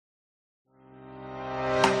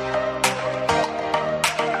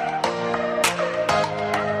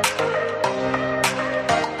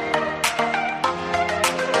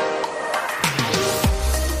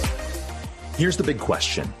Here's the big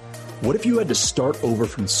question. What if you had to start over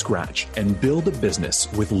from scratch and build a business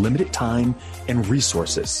with limited time and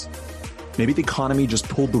resources? Maybe the economy just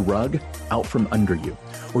pulled the rug out from under you,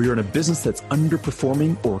 or you're in a business that's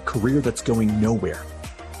underperforming or a career that's going nowhere.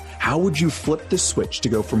 How would you flip the switch to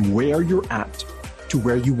go from where you're at to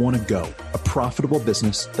where you want to go? A profitable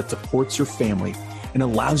business that supports your family and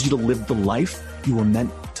allows you to live the life you were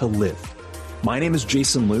meant to live. My name is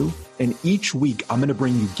Jason Liu, and each week I'm going to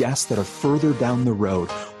bring you guests that are further down the road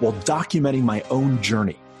while documenting my own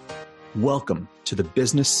journey. Welcome to the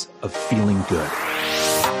business of feeling good.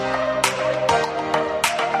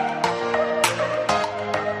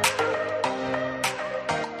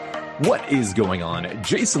 What is going on?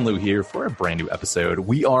 Jason Liu here for a brand new episode.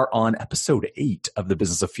 We are on episode 8 of the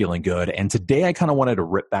Business of Feeling Good. And today I kind of wanted to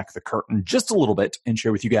rip back the curtain just a little bit and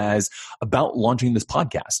share with you guys about launching this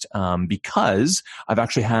podcast. Because I've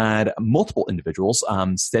actually had multiple individuals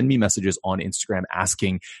send me messages on Instagram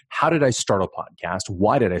asking, how did I start a podcast?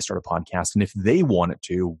 Why did I start a podcast? And if they wanted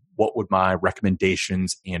to, what would my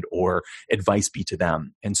recommendations and or advice be to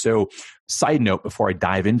them? And so, side note, before I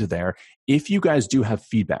dive into there, if you guys do have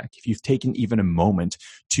feedback, if you've taken even a moment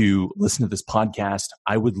to listen to this podcast,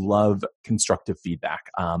 I would love constructive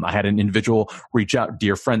feedback. I had an individual reach out,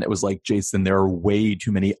 dear friend, that was like, Jason, there are way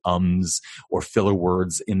too many ums or filler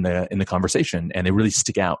words in the conversation, and they really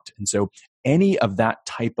stick out. And so any of that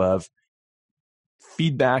type of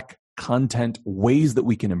feedback, content, ways that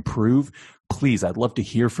we can improve, please, I'd love to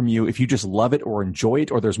hear from you. If you just love it or enjoy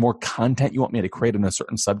it, or there's more content you want me to create on a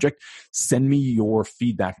certain subject, send me your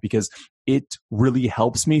feedback, because it really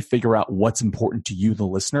helps me figure out what's important to you, the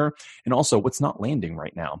listener, and also what's not landing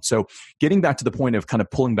right now. So getting back to the point of kind of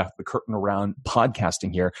pulling back the curtain around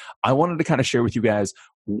podcasting here, I wanted to kind of share with you guys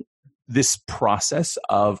this process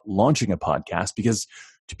of launching a podcast, because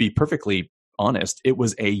to be perfectly honest, it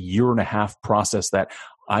was a 1.5 year process that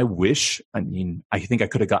I think I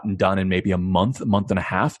could have gotten done in maybe a month and a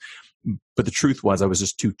half. But the truth was I was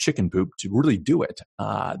just too chicken poop to really do it.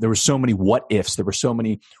 There were so many what ifs. There were so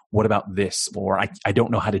many, what about this? Or I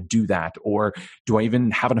don't know how to do that. Or do I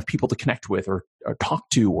even have enough people to connect with or talk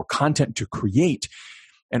to or content to create?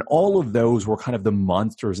 And all of those were kind of the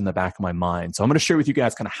monsters in the back of my mind. So I'm going to share with you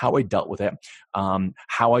guys kind of how I dealt with it,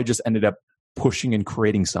 how I just ended up pushing and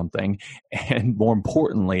creating something, and more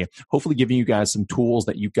importantly, hopefully giving you guys some tools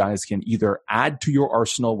that you guys can either add to your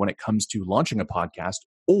arsenal when it comes to launching a podcast,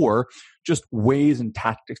 or just ways and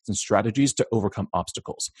tactics and strategies to overcome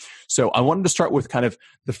obstacles. So I wanted to start with kind of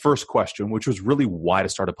the first question, which was really why to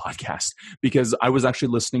start a podcast, because I was actually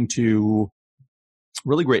listening to a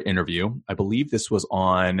really great interview. I believe this was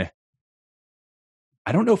on,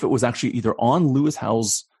 I don't know if it was actually either on Lewis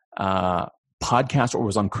Howes' podcast or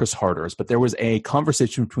was on Chris Harder's, but there was a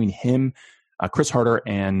conversation between him, Chris Harder,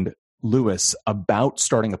 and Lewis about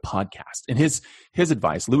starting a podcast. And his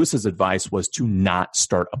advice, Lewis's advice, was to not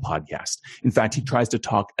start a podcast. In fact, he tries to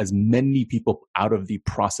talk as many people out of the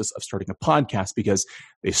process of starting a podcast, because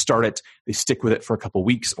they start it, they stick with it for a couple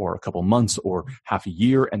weeks or a couple months or half a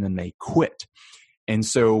year, and then they quit. And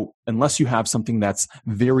so unless you have something that's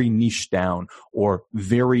very niche down or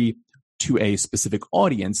very to a specific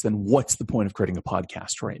audience, then what's the point of creating a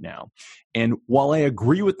podcast right now? And while I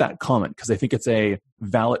agree with that comment, because I think it's a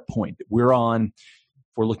valid point, if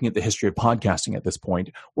we're looking at the history of podcasting at this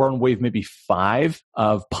point, we're on wave maybe 5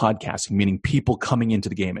 of podcasting, meaning people coming into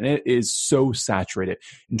the game. And it is so saturated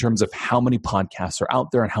in terms of how many podcasts are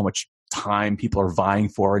out there and how much time people are vying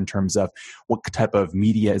for in terms of what type of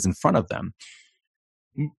media is in front of them.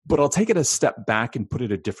 But I'll take it a step back and put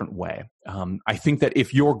it a different way. I think that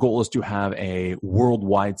if your goal is to have a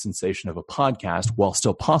worldwide sensation of a podcast, while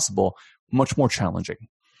still possible, much more challenging.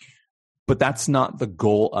 But that's not the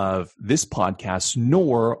goal of this podcast,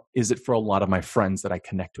 nor is it for a lot of my friends that I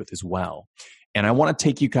connect with as well. And I want to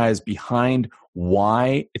take you guys behind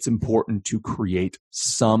why it's important to create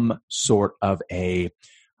some sort of a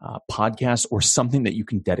podcast or something that you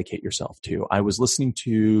can dedicate yourself to. I was listening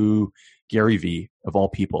to Gary Vee, of all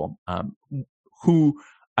people, who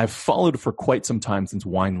I've followed for quite some time since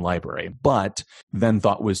Wine Library, but then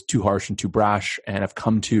thought was too harsh and too brash, and have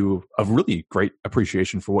come to a really great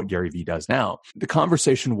appreciation for what Gary Vee does now. The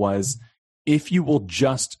conversation was, if you will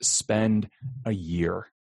just spend a year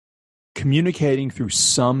communicating through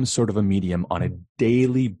some sort of a medium on a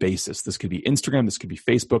daily basis. This could be Instagram, this could be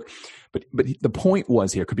Facebook, but the point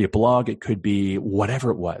was here, it could be a blog, it could be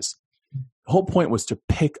whatever it was. The whole point was to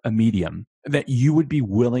pick a medium that you would be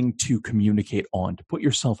willing to communicate on, to put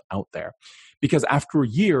yourself out there. Because after a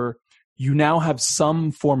year, you now have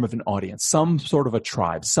some form of an audience, some sort of a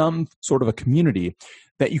tribe, some sort of a community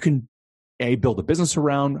that you can build a business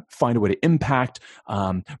around, find a way to impact,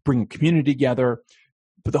 bring a community together.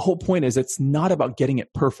 But the whole point is it's not about getting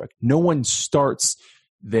it perfect. No one starts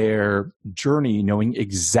their journey knowing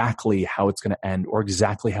exactly how it's going to end or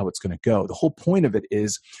exactly how it's going to go. The whole point of it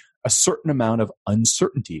is a certain amount of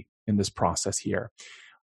uncertainty in this process here.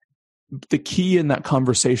 The key in that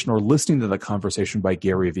conversation or listening to the conversation by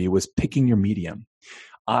Gary Vee was picking your medium.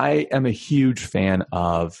 I am a huge fan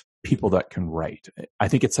of people that can write. I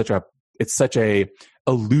think it's such a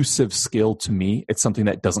elusive skill to me. It's something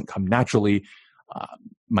that doesn't come naturally.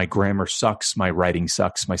 My grammar sucks. My writing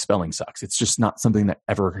sucks. My spelling sucks. It's just not something that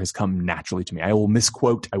ever has come naturally to me. I will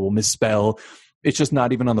misquote. I will misspell. It's just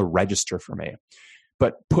not even on the register for me.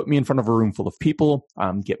 But put me in front of a room full of people,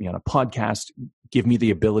 get me on a podcast, give me the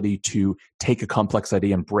ability to take a complex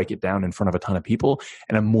idea and break it down in front of a ton of people,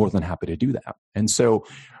 and I'm more than happy to do that. And so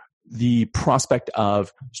the prospect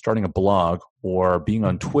of starting a blog or being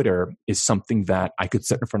on Twitter is something that I could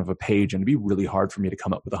sit in front of a page and it'd be really hard for me to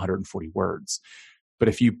come up with 140 words. But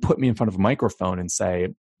if you put me in front of a microphone and say,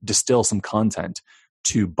 distill some content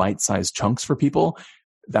to bite-sized chunks for people,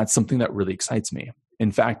 that's something that really excites me.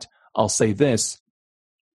 In fact, I'll say this,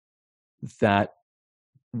 that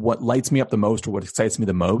what lights me up the most or what excites me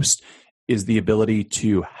the most is the ability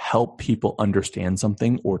to help people understand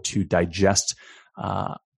something or to digest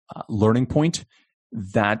a learning point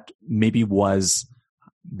that maybe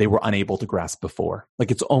they were unable to grasp before.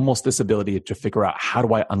 Like it's almost this ability to figure out, how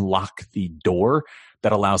do I unlock the door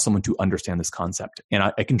that allows someone to understand this concept? And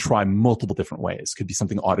I can try multiple different ways. Could be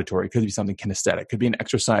something auditory, could be something kinesthetic, could be an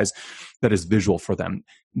exercise that is visual for them.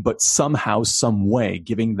 But somehow, some way,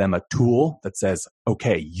 giving them a tool that says,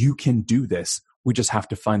 okay, you can do this. We just have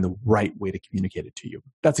to find the right way to communicate it to you.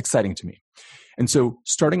 That's exciting to me. And so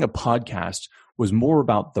starting a podcast was more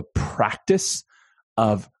about the practice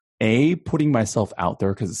of A, putting myself out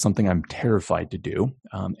there because it's something I'm terrified to do.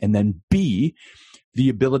 And then B, the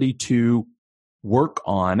ability to work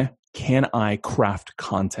on, can I craft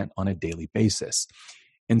content on a daily basis?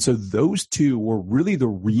 And so those two were really the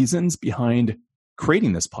reasons behind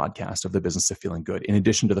creating this podcast of the Business of Feeling Good, in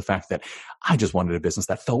addition to the fact that I just wanted a business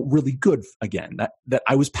that felt really good again, that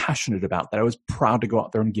I was passionate about, that I was proud to go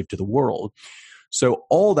out there and give to the world. So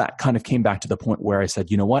all that kind of came back to the point where I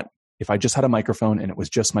said, you know what? If I just had a microphone and it was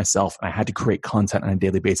just myself and I had to create content on a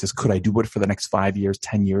daily basis, could I do it for the next 5 years,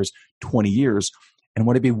 10 years, 20 years? And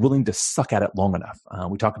would I be willing to suck at it long enough?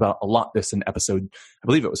 We talked about a lot this in episode, I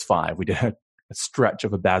believe it was 5. We did a stretch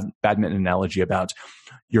of a badminton analogy about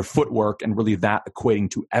your footwork and really that equating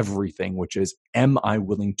to everything, which is, am I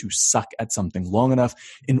willing to suck at something long enough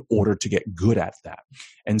in order to get good at that?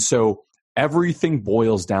 And so everything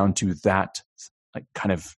boils down to that, like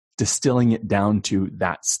kind of distilling it down to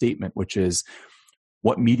that statement, which is,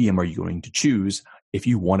 what medium are you going to choose if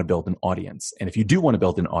you want to build an audience? And if you do want to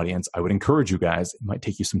build an audience, I would encourage you guys, it might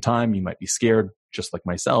take you some time, you might be scared, just like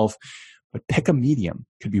myself, but pick a medium.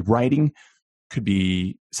 Could be writing, could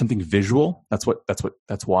be something visual. That's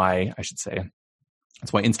why I should say,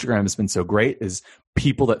 that's why Instagram has been so great, is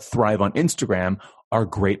people that thrive on Instagram are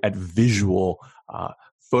great at visual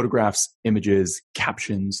photographs, images,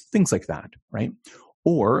 captions, things like that, right?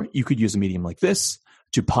 Or you could use a medium like this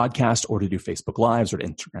to podcast or to do Facebook Lives or to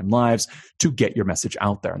Instagram Lives to get your message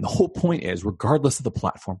out there. And the whole point is, regardless of the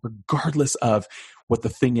platform, regardless of what the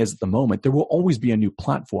thing is at the moment, there will always be a new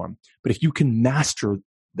platform. But if you can master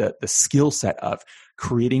the skill set of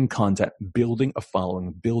creating content, building a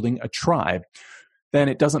following, building a tribe, then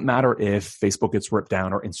it doesn't matter if Facebook gets ripped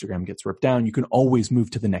down or Instagram gets ripped down. You can always move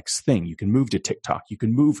to the next thing. You can move to TikTok. You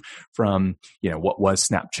can move from, what was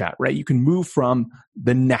Snapchat, right? You can move from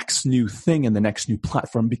the next new thing and the next new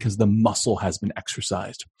platform because the muscle has been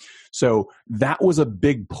exercised. So that was a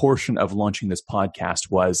big portion of launching this podcast,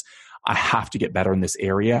 was I have to get better in this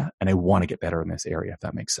area and I want to get better in this area, if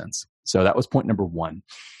that makes sense. So that was point number 1.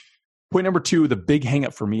 Point number 2, the big hang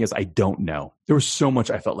up for me is I don't know. There was so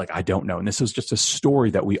much I felt like I don't know. And this was just a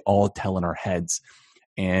story that we all tell in our heads.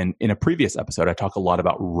 And in a previous episode, I talk a lot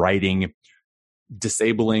about writing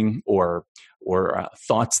disabling or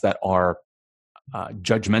thoughts that are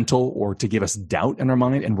judgmental or to give us doubt in our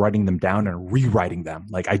mind, and writing them down and rewriting them.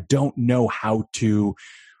 Like, I don't know how to,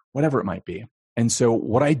 whatever it might be. And so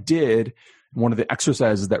what I did, one of the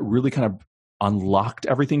exercises that really kind of unlocked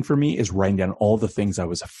everything for me, is writing down all the things I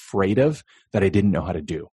was afraid of that I didn't know how to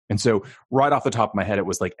do. And so right off the top of my head, it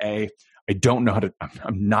was like, I don't know how to,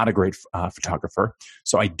 I'm not a great photographer.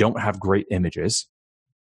 So I don't have great images.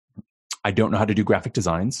 I don't know how to do graphic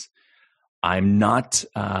designs. I'm not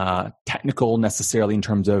technical necessarily in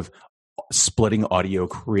terms of splitting audio,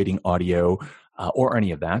 creating audio, or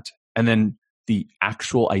any of that. And then the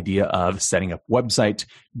actual idea of setting up website,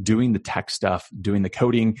 doing the tech stuff, doing the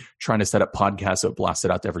coding, trying to set up podcasts so it blasted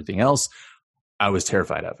out to everything else, I was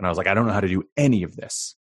terrified of. And I was like, I don't know how to do any of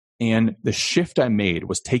this. And the shift I made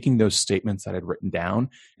was taking those statements that I'd written down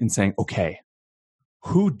and saying, okay,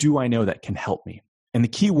 who do I know that can help me? And the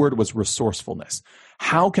key word was resourcefulness.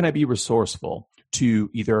 How can I be resourceful to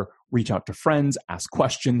either reach out to friends, ask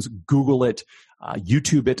questions, Google it,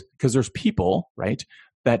 YouTube it? Because there's people, right,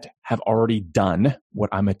 that have already done what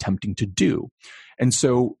I'm attempting to do. And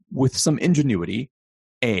so with some ingenuity,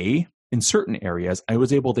 in certain areas, I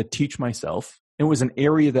was able to teach myself. It was an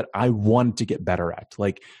area that I wanted to get better at.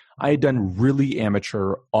 Like I had done really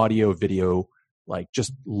amateur audio, video, like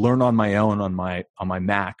just learn on my own on my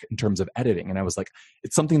Mac in terms of editing. And I was like,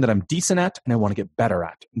 it's something that I'm decent at and I want to get better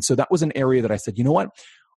at. And so that was an area that I said, you know what?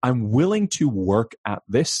 I'm willing to work at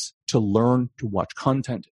this, to learn, to watch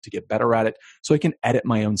content, to get better at it so I can edit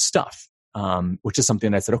my own stuff, which is something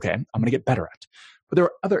that I said, okay, I'm going to get better at. But there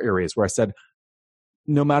are other areas where I said,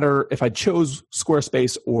 no matter if I chose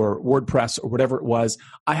Squarespace or WordPress or whatever it was,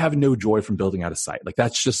 I have no joy from building out a site. Like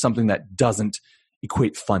that's just something that doesn't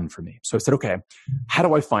equate fun for me. So I said, okay, how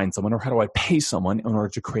do I find someone or how do I pay someone in order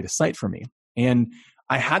to create a site for me? And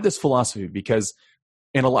I had this philosophy because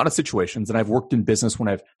in a lot of situations, and I've worked in business when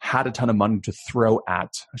I've had a ton of money to throw at,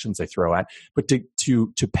 I shouldn't say throw at, but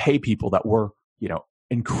to pay people that were,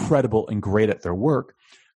 incredible and great at their work.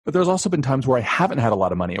 But there's also been times where I haven't had a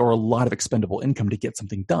lot of money or a lot of expendable income to get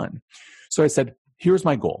something done. So I said, here's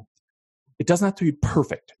my goal. It doesn't have to be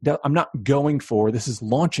perfect. I'm not going for, this is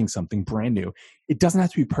launching something brand new. It doesn't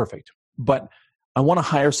have to be perfect, but I want to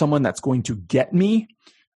hire someone that's going to get me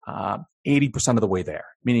 80% of the way there.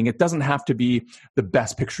 Meaning it doesn't have to be the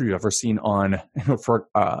best picture you've ever seen on for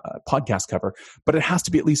a podcast cover, but it has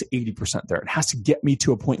to be at least 80% there. It has to get me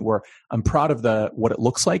to a point where I'm proud of what it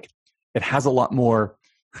looks like. It has a lot more,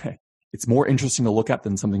 it's more interesting to look at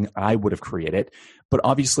than something I would have created. But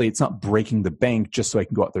obviously it's not breaking the bank just so I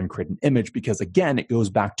can go out there and create an image, because again, it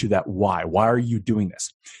goes back to that why. Why are you doing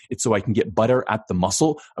this? It's so I can get better at the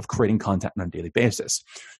muscle of creating content on a daily basis.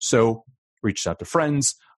 So reached out to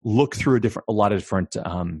friends, look through a lot of different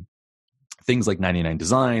things like 99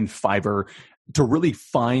 Design, Fiverr, to really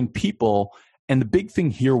find people. And the big thing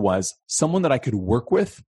here was someone that I could work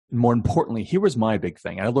with. And more importantly, here was my big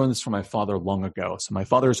thing. I learned this from my father long ago. So my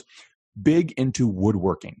father's big into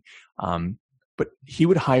woodworking, but he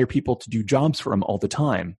would hire people to do jobs for him all the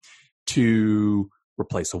time, to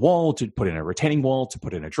replace a wall, to put in a retaining wall, to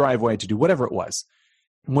put in a driveway, to do whatever it was.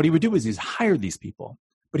 And what he would do is he's hire these people.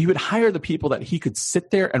 But he would hire the people that he could sit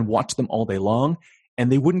there and watch them all day long, and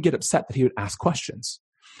they wouldn't get upset that he would ask questions.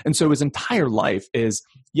 And so his entire life is,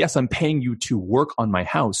 yes, I'm paying you to work on my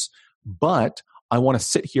house, but I want to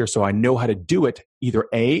sit here so I know how to do it, either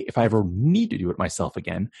A, if I ever need to do it myself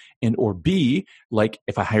again, and or B, like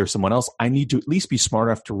if I hire someone else, I need to at least be smart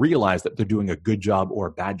enough to realize that they're doing a good job or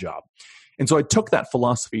a bad job. And so I took that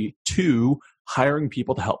philosophy to hiring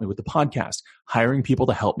people to help me with the podcast, hiring people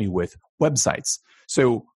to help me with websites.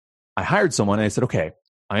 So I hired someone and I said, okay,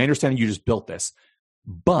 I understand you just built this,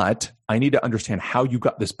 but I need to understand how you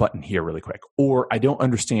got this button here really quick, or I don't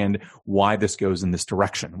understand why this goes in this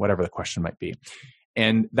direction, whatever the question might be.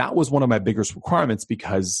 And that was one of my biggest requirements,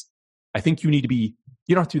 because I think you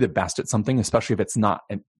don't have to be the best at something, especially if it's not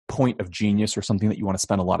a point of genius or something that you want to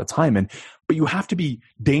spend a lot of time in, but you have to be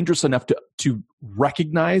dangerous enough to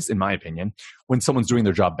recognize, in my opinion, when someone's doing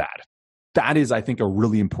their job bad. That is, I think, a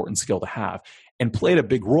really important skill to have, and played a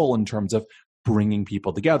big role in terms of bringing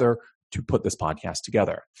people together to put this podcast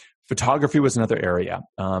together. Photography was another area.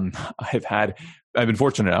 I've been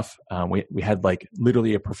fortunate enough. We had like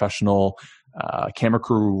literally a professional camera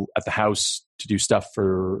crew at the house to do stuff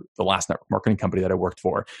for the last network marketing company that I worked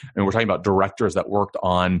for. And we're talking about directors that worked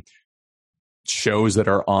on shows that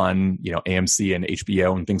are on, AMC and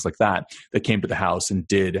HBO and things like that came to the house and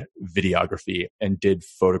did videography and did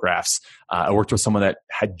photographs. I worked with someone that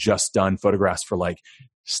had just done photographs for like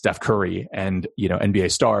Steph Curry and,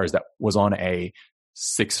 NBA stars, that was on a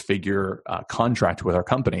 6-figure contract with our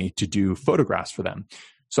company to do photographs for them.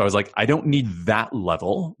 So I was like, I don't need that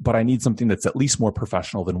level, but I need something that's at least more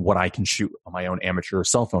professional than what I can shoot on my own amateur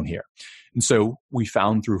cell phone here. And so we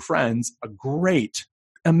found through friends a great,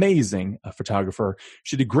 amazing photographer.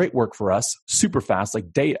 She did great work for us, super fast,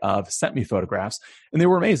 like day of, sent me photographs, and they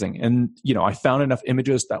were amazing. And, I found enough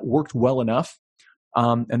images that worked well enough,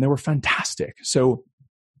 and they were fantastic. So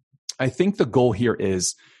I think the goal here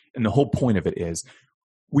is, and the whole point of it is,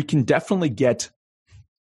 we can definitely get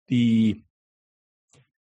the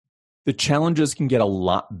challenges can get a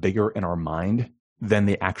lot bigger in our mind than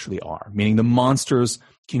they actually are. Meaning the monsters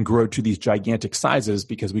can grow to these gigantic sizes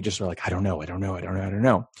because we just are like, I don't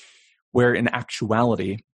know. Where in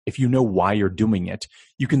actuality, if you know why you're doing it,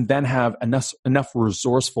 you can then have enough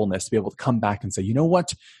resourcefulness to be able to come back and say, you know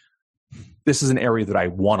what? This is an area that I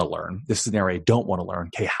want to learn. This is an area I don't want to learn.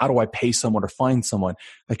 Okay, how do I pay someone or find someone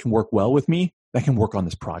that can work well with me, that can work on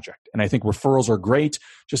this project? And I think referrals are great.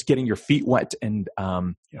 Just getting your feet wet and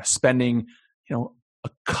spending, a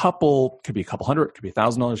couple, could be a couple hundred, could be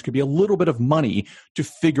 $1,000, could be a little bit of money to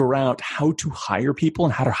figure out how to hire people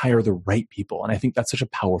and how to hire the right people. And I think that's such a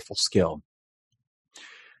powerful skill.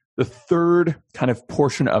 The third kind of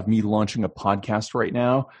portion of me launching a podcast right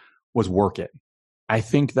now was work it. I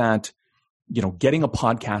think that, getting a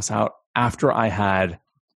podcast out after I had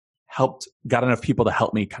got enough people to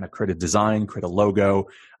help me kind of create a design, create a logo,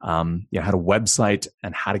 had a website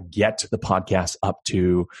and how to get the podcast up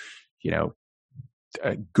to,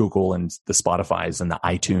 Google and the Spotifys and the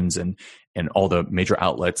iTunes and all the major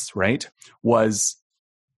outlets, right? Was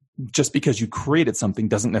just because you created something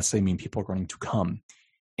doesn't necessarily mean people are going to come.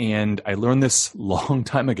 And I learned this long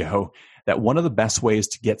time ago that one of the best ways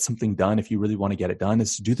to get something done, if you really want to get it done,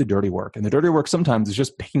 is to do the dirty work. And the dirty work sometimes is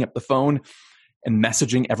just picking up the phone and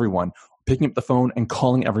messaging everyone, picking up the phone and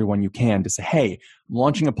calling everyone you can to say, hey, I'm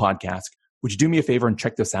launching a podcast. Would you do me a favor and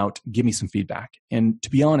check this out? Give me some feedback. And to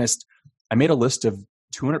be honest, I made a list of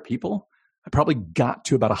 200 people. I probably got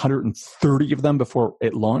to about 130 of them before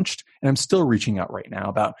it launched. And I'm still reaching out right now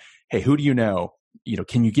about, hey, who do you know?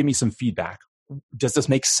 Can you give me some feedback? Does this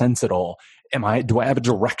make sense at all? Do I have a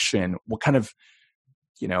direction? What kind of,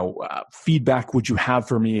 feedback would you have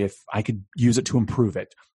for me if I could use it to improve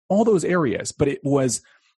it? All those areas. But it was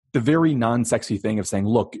the very non-sexy thing of saying,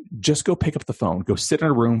 look, just go pick up the phone, go sit in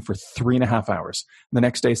a room for 3.5 hours. The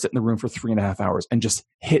next day, sit in the room for 3.5 hours and just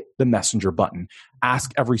hit the messenger button.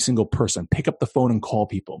 Ask every single person, pick up the phone and call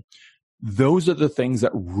people. Those are the things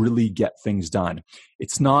that really get things done.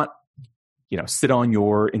 It's not, sit on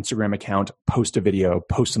your Instagram account, post a video,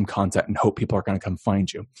 post some content and hope people are going to come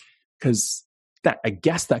find you. Because I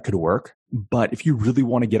guess that could work. But if you really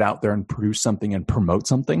want to get out there and produce something and promote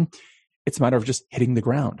something, it's a matter of just hitting the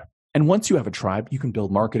ground. And once you have a tribe, you can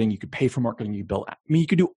build marketing, you can pay for marketing, you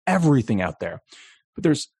can do everything out there. But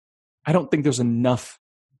I don't think there's enough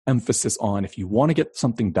emphasis on if you want to get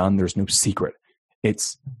something done, there's no secret.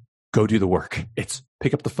 It's go do the work. It's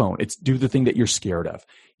pick up the phone. It's do the thing that you're scared of.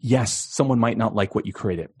 Yes, someone might not like what you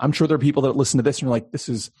created. I'm sure there are people that listen to this and are like, this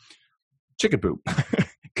is chicken poop.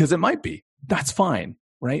 Because it might be. That's fine,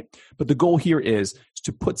 right? But the goal here is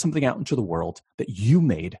to put something out into the world that you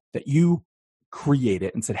made, that you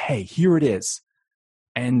created and said, hey, here it is.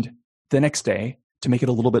 And the next day to make it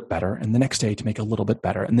a little bit better, and the next day to make it a little bit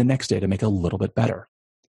better, and the next day to make it a little bit better.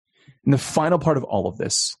 And the final part of all of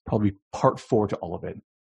this, probably part 4 to all of it,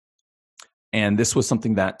 and this was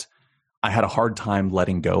something that I had a hard time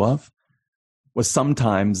letting go of, was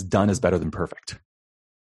sometimes done is better than perfect.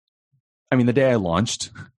 I mean, the day I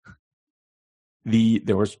launched,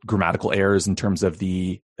 there was grammatical errors in terms of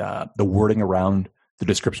the wording around the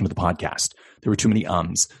description of the podcast. There were too many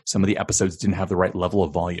ums. Some of the episodes didn't have the right level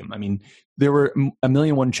of volume. I mean, there were a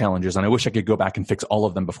million one challenges, and I wish I could go back and fix all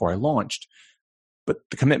of them before I launched. But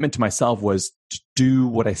the commitment to myself was to do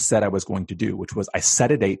what I said I was going to do, which was I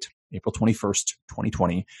set a date, April 21st,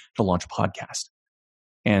 2020, to launch a podcast.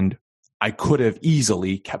 And I could have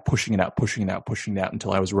easily kept pushing it out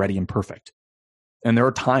until I was ready and perfect. And there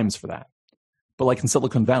are times for that. But like in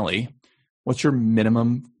Silicon Valley, what's your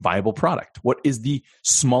minimum viable product? What is the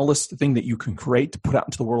smallest thing that you can create to put out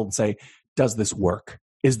into the world and say, does this work?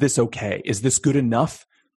 Is this okay? Is this good enough?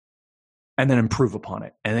 And then improve upon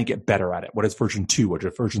it and then get better at it. What is version 2? What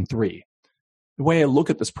is version 3? The way I look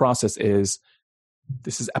at this process is,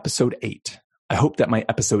 this is episode 8. I hope that my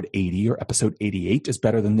episode 80 or episode 88 is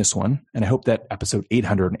better than this one. And I hope that episode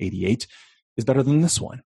 888 is better than this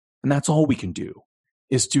one. And that's all we can do,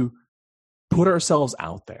 is to put ourselves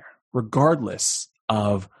out there, regardless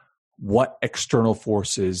of what external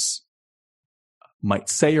forces might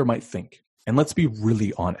say or might think. And let's be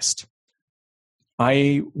really honest.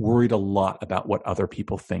 I worried a lot about what other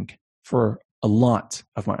people think for a lot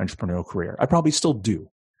of my entrepreneurial career. I probably still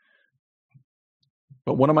do.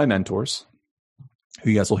 But one of my mentors,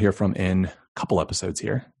 who you guys will hear from in a couple episodes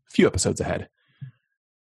here, a few episodes ahead,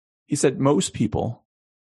 he said most people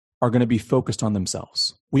are going to be focused on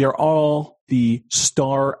themselves. We are all the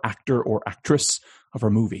star actor or actress of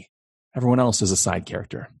our movie. Everyone else is a side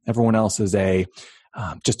character. Everyone else is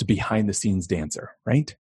just a behind the scenes dancer,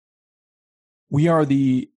 right? We're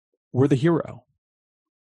the hero.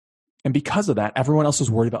 And because of that, everyone else is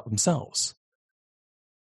worried about themselves.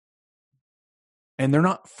 And they're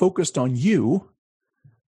not focused on you.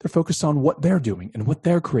 They're focused on what they're doing and what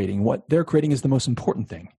they're creating. What they're creating is the most important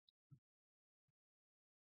thing.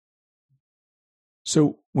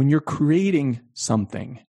 So when you're creating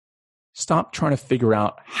something, stop trying to figure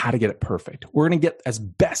out how to get it perfect. We're going to get as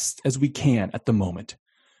best as we can at the moment.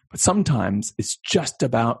 But sometimes it's just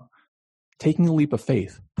about taking a leap of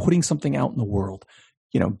faith, putting something out in the world,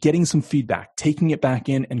 getting some feedback, taking it back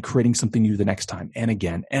in and creating something new the next time, and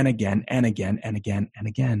again, and again, and again, and again, and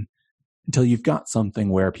again, until you've got something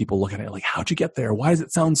where people look at it like, how'd you get there? Why does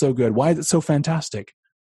it sound so good? Why is it so fantastic?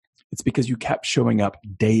 It's because you kept showing up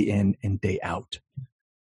day in and day out.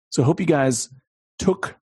 So I hope you guys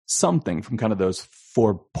took something from kind of those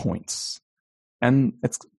 4 points. And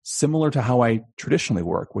it's similar to how I traditionally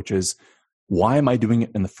work, which is, why am I doing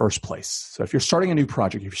it in the first place? So if you're starting a new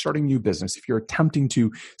project, if you're starting a new business, if you're attempting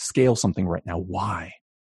to scale something right now, why?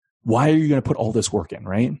 Why are you going to put all this work in,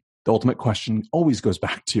 right? The ultimate question always goes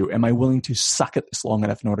back to, am I willing to suck at this long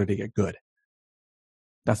enough in order to get good?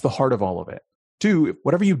 That's the heart of all of it. 2,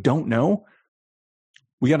 whatever you don't know,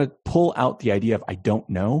 we got to pull out the idea of I don't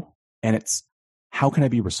know. And it's, how can I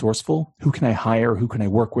be resourceful? Who can I hire? Who can I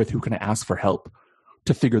work with? Who can I ask for help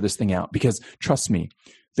to figure this thing out? Because trust me,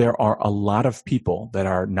 there are a lot of people that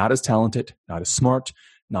are not as talented, not as smart,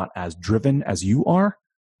 not as driven as you are,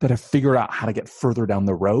 that have figured out how to get further down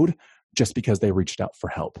the road just because they reached out for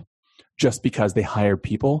help, just because they hired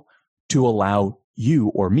people to allow you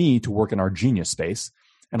or me to work in our genius space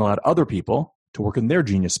and allowed other people to work in their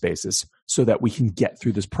genius spaces so that we can get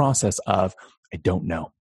through this process of, I don't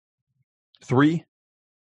know. 3,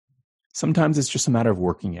 sometimes it's just a matter of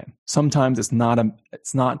working in. Sometimes it's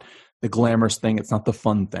not the glamorous thing. It's not the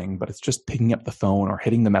fun thing, but it's just picking up the phone or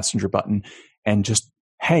hitting the messenger button and just,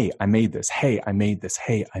 hey, I made this. Hey, I made this.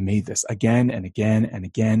 Hey, I made this again and again and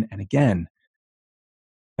again and again.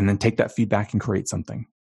 And then take that feedback and create something.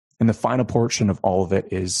 And the final portion of all of it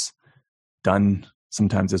is, done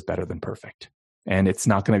sometimes is better than perfect. And it's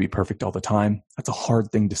not going to be perfect all the time. That's a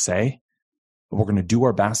hard thing to say, but we're going to do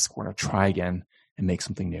our best. We're going to try again and make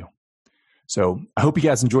something new. So I hope you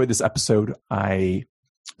guys enjoyed this episode. I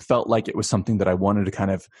felt like it was something that I wanted to kind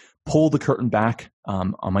of pull the curtain back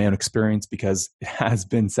on my own experience, because it has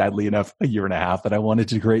been, sadly enough, a year and a half that I wanted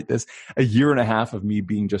to create this, a year and a half of me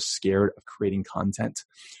being just scared of creating content.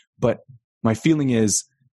 But my feeling is,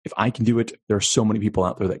 if I can do it, there are so many people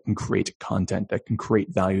out there that can create content, that can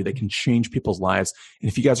create value, that can change people's lives. And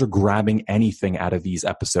if you guys are grabbing anything out of these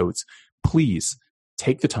episodes, please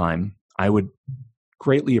take the time. I would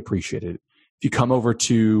greatly appreciate it. If you come over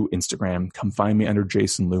to Instagram, come find me under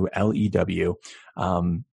Jason Lew, Lew.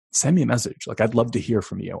 Send me a message. I'd love to hear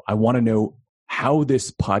from you. I want to know how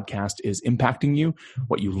this podcast is impacting you,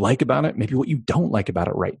 what you like about it, maybe what you don't like about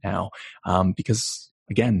it right now. Because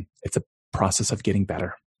again, it's a process of getting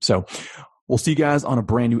better. So we'll see you guys on a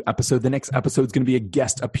brand new episode. The next episode is going to be a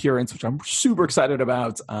guest appearance, which I'm super excited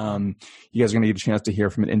about. You guys are going to get a chance to hear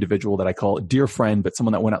from an individual that I call a dear friend, but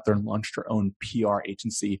someone that went out there and launched her own PR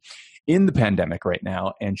agency in the pandemic right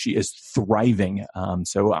now, and she is thriving.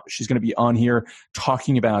 So she's going to be on here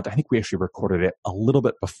talking about, I think we actually recorded it a little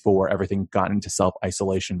bit before everything got into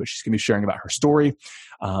self-isolation, but she's going to be sharing about her story,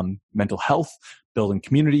 mental health, building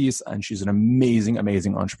communities, and she's an amazing,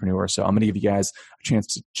 amazing entrepreneur. So I'm going to give you guys a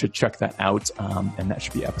chance to check that out, and that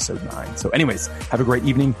should be episode 9. So anyways, have a great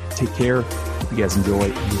evening. Take care. Hope you guys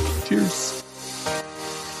enjoy. And cheers.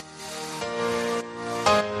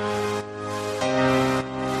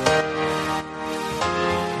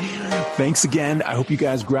 Thanks again. I hope you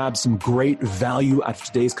guys grabbed some great value out of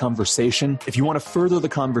today's conversation. If you want to further the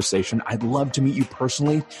conversation, I'd love to meet you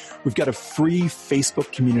personally. We've got a free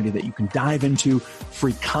Facebook community that you can dive into,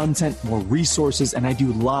 free content, more resources, and I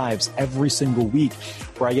do lives every single week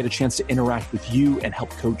where I get a chance to interact with you and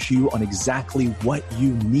help coach you on exactly what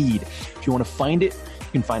you need. If you want to find it,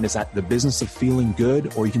 you can find us at The Business of Feeling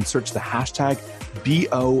Good, or you can search the hashtag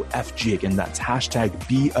BOFG. Again, that's hashtag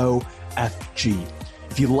BOFG.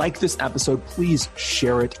 If you like this episode, please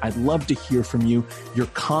share it. I'd love to hear from you. Your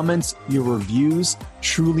comments, your reviews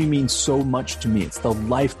truly mean so much to me. It's the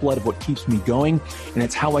lifeblood of what keeps me going, and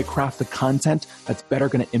it's how I craft the content that's better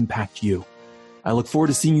going to impact you. I look forward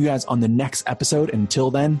to seeing you guys on the next episode.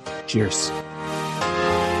 Until then, cheers.